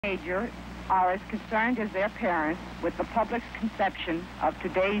Teenagers are as concerned as their parents with the public's conception of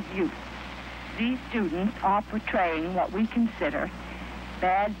today's youth. These students are portraying what we consider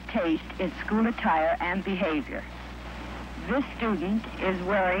bad taste in school attire and behavior. This student is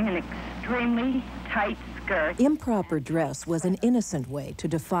wearing an extremely tight skirt. Improper dress was an innocent way to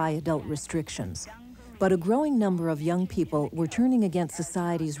defy adult restrictions. But a growing number of young people were turning against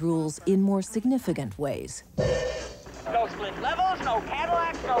society's rules in more significant ways. No split levels, no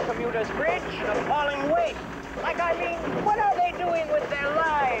Cadillacs, no commuter's bridge, no falling weight. Like, I mean, what are they doing with their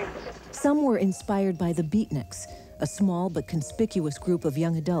lives? Some were inspired by the beatniks, a small but conspicuous group of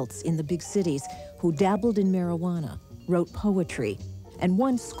young adults in the big cities who dabbled in marijuana, wrote poetry, and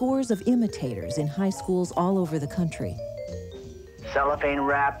won scores of imitators in high schools all over the country. Cellophane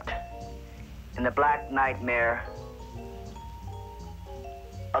wrapped in the black nightmare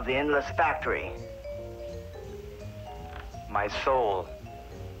of the endless factory. My soul,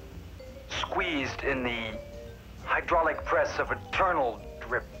 squeezed in the hydraulic press of eternal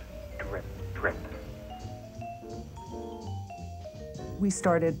drip, drip, drip. We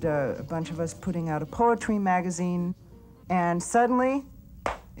started, a bunch of us, putting out a poetry magazine, and suddenly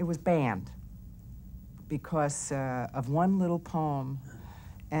it was banned because of one little poem.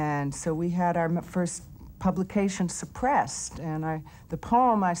 And so we had our first publication suppressed, and the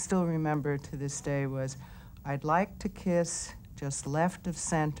poem I still remember to this day was, "I'd like to kiss just left of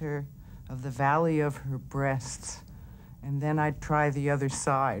center of the valley of her breasts, and then I'd try the other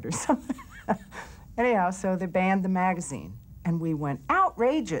side," or something. Anyhow, so they banned the magazine, and we went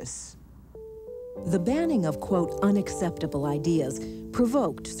outrageous. The banning of, quote, unacceptable ideas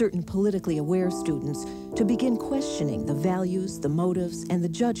provoked certain politically aware students to begin questioning the values, the motives, and the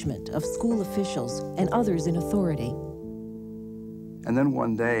judgment of school officials and others in authority. And then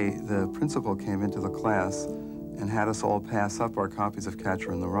one day, the principal came into the class and had us all pass up our copies of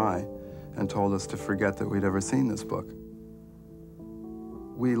Catcher in the Rye and told us to forget that we'd ever seen this book.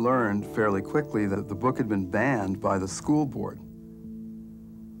 We learned fairly quickly that the book had been banned by the school board.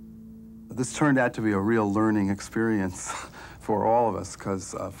 This turned out to be a real learning experience for all of us,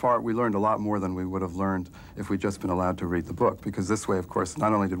 because we learned a lot more than we would have learned if we'd just been allowed to read the book, because this way, of course,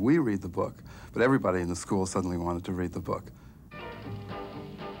 not only did we read the book, but everybody in the school suddenly wanted to read the book.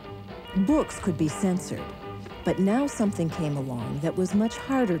 Books could be censored, but now something came along that was much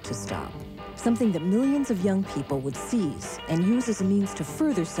harder to stop, something that millions of young people would seize and use as a means to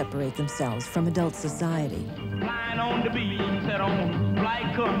further separate themselves from adult society. Flying on the beam, set on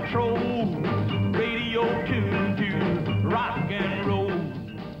flight control, radio tuned to rock and roll.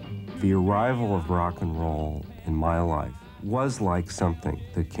 The arrival of rock and roll in my life was like something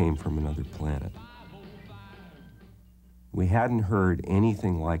that came from another planet. We hadn't heard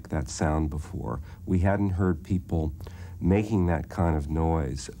anything like that sound before. We hadn't heard people making that kind of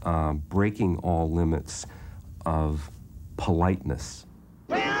noise, breaking all limits of politeness.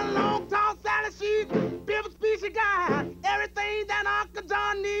 Well, long tall Sally, she's Bibbs Species guy. Everything that Uncle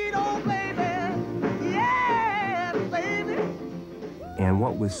John need, oh baby, yeah, baby. And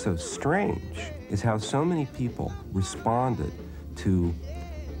what was so strange is how so many people responded to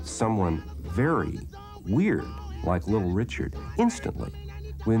someone very weird, like Little Richard, instantly,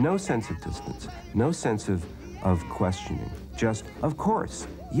 with no sense of distance, no sense of questioning. Just, of course,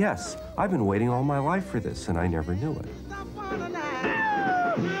 yes, I've been waiting all my life for this, and I never knew it.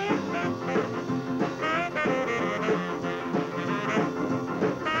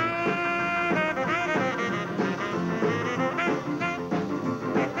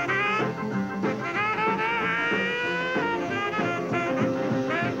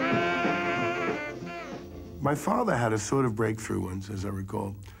 My father had a sort of breakthrough once, as I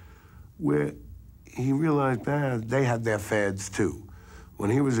recall, where he realized, they had their fads too. When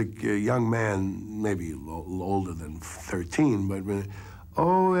he was a young man, maybe a little older than 13, but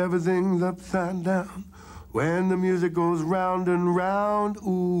oh, everything's upside down when the music goes round and round,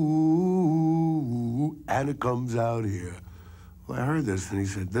 ooh, and it comes out here. Well, I heard this, and he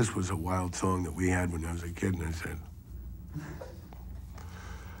said, this was a wild song that we had when I was a kid, and I said,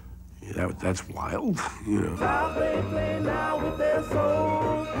 that's wild, you know. South they play now with their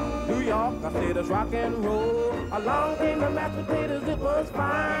soul. New York, I say that's rock and roll. Along came the mashed potatoes, it was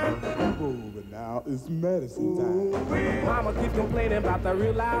fine. Oh, but now it's medicine time. Mama keeps complaining about the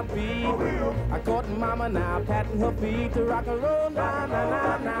real live beat. I caught mama now, patting her feet to rock and roll. Nah, nah,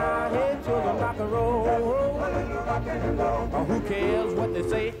 nah, nah. Hey, children, rock and roll. Who cares what they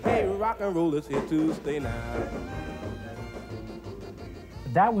say? Hey, rock and roll is here to stay now.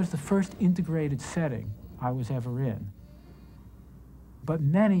 That was the first integrated setting I was ever in. But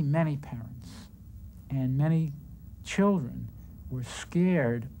many, many parents and many children were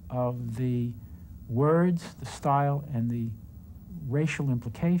scared of the words, the style, and the racial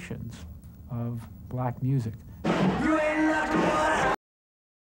implications of black music. You ain't nothing but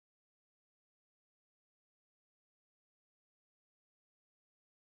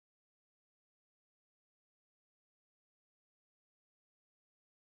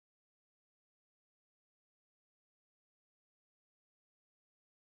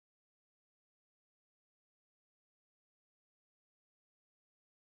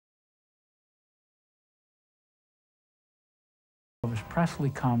Elvis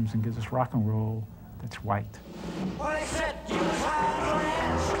Presley comes and gives us rock and roll that's white.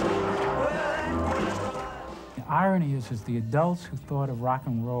 The irony is the adults who thought of rock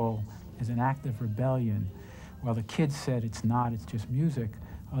and roll as an act of rebellion, while the kids said it's not, it's just music,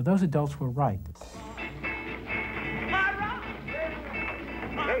 those adults were right. Hey,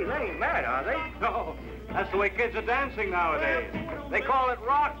 they ain't mad, are they? No, that's the way kids are dancing nowadays. They call it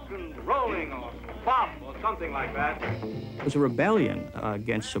rock and rolling or pop or something like that. It was a rebellion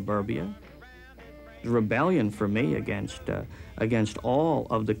against suburbia. It was a rebellion for me against all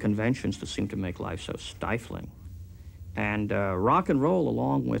of the conventions that seem to make life so stifling. And rock and roll,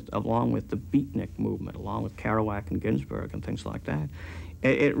 along with the beatnik movement, along with Kerouac and Ginsberg and things like that,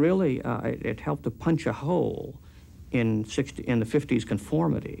 it really it helped to punch a hole in the 50s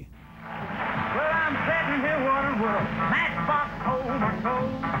conformity. Well, I'm sitting here wondering what a matchbox hold my soul.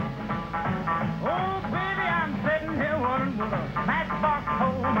 Oh, baby, I'm sitting here wondering what a matchbox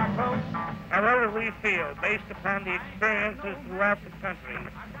hold my soul. However, we feel, based upon the experiences throughout the country,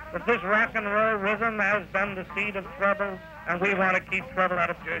 that this rock and roll rhythm has been the seed of trouble, and we want to keep trouble out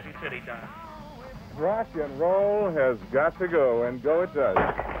of Jersey City, Don. Rock and roll has got to go, and go it does.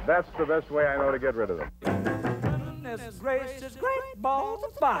 That's the best way I know to get rid of them. Gracious, great balls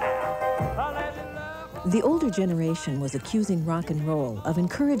of fire. The older generation was accusing rock and roll of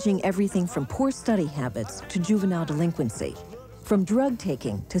encouraging everything from poor study habits to juvenile delinquency, from drug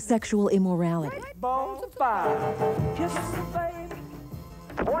taking to sexual immorality. Balls of fire. Kiss the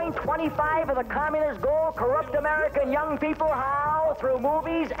baby. Point 25 of the communist goal, corrupt American young people how? Through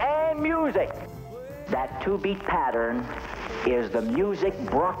movies and music. That two-beat pattern is the music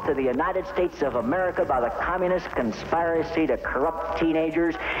brought to the United States of America by the communist conspiracy to corrupt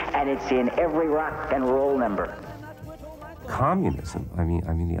teenagers, and it's in every rock and roll number. Communism, I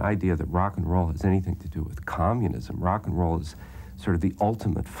mean the idea that rock and roll has anything to do with communism. Rock and roll is sort of the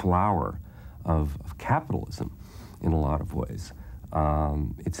ultimate flower of capitalism in a lot of ways.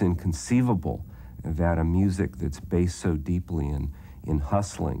 It's inconceivable that a music that's based so deeply in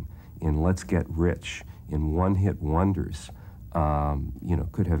hustling, in let's get rich, in one-hit wonders,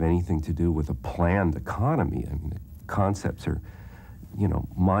 could have anything to do with a planned economy. I mean, the concepts are,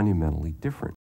 monumentally different.